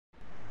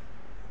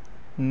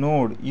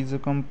Node is a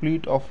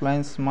complete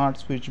offline smart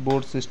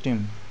switchboard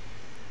system.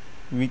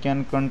 We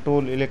can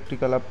control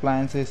electrical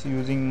appliances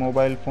using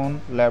mobile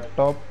phone,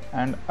 laptop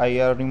and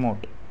IR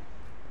remote.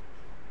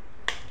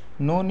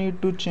 No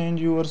need to change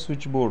your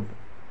switchboard.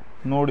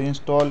 Node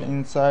install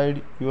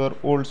inside your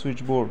old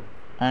switchboard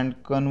and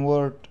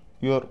convert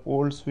your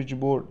old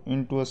switchboard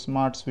into a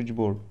smart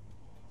switchboard.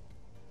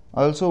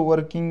 Also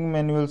working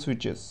manual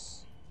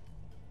switches.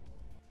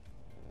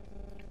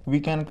 We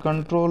can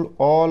control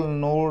all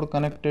node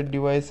connected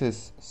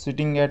devices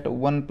sitting at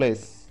one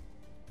place.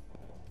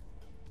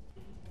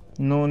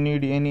 No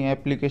need any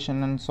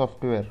application and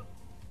software.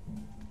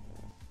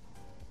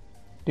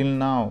 Till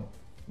now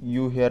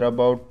you hear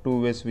about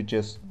two-way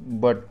switches,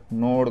 but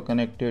node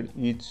connected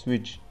each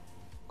switch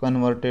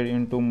converted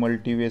into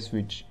multi-way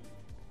switch.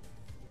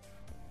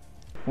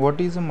 What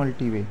is a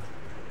multi-way?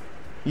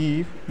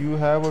 If you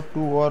have a two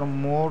or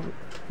more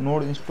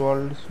node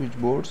installed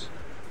switchboards,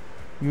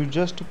 you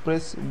just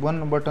press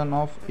one button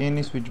of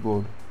any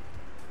switchboard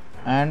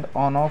and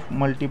on off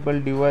multiple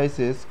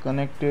devices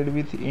connected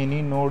with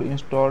any node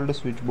installed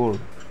switchboard.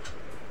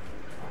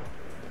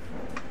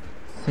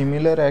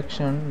 Similar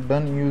action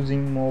done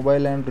using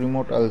mobile and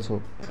remote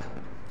also.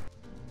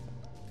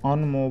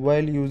 On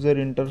mobile user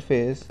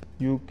interface,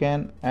 you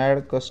can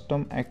add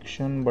custom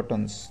action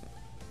buttons.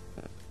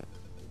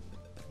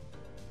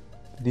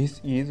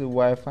 This is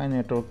Wi-Fi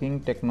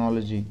networking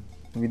technology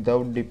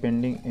without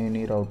depending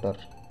any router.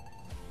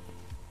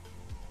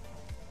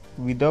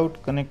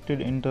 Without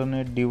connected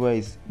internet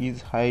device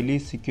is highly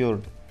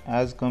secured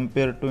as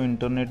compared to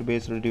internet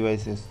based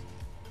devices.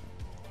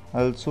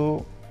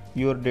 Also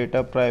your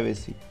data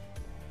privacy.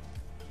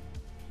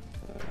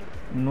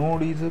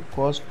 Node is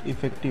cost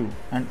effective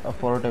and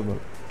affordable.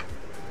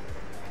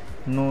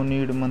 No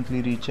need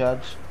monthly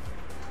recharge.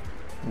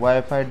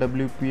 Wi-Fi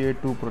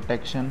WPA2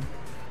 protection.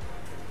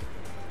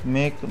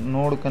 Make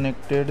node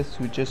connected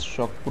switches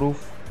shockproof.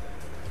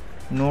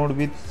 Node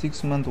with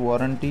 6-month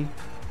warranty.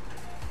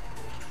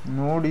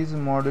 Node is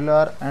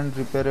modular and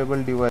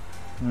repairable device,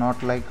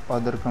 not like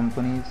other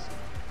companies.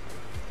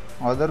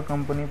 Other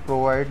company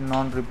provide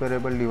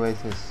non-repairable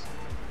devices.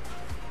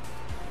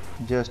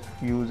 Just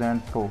use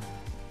and throw.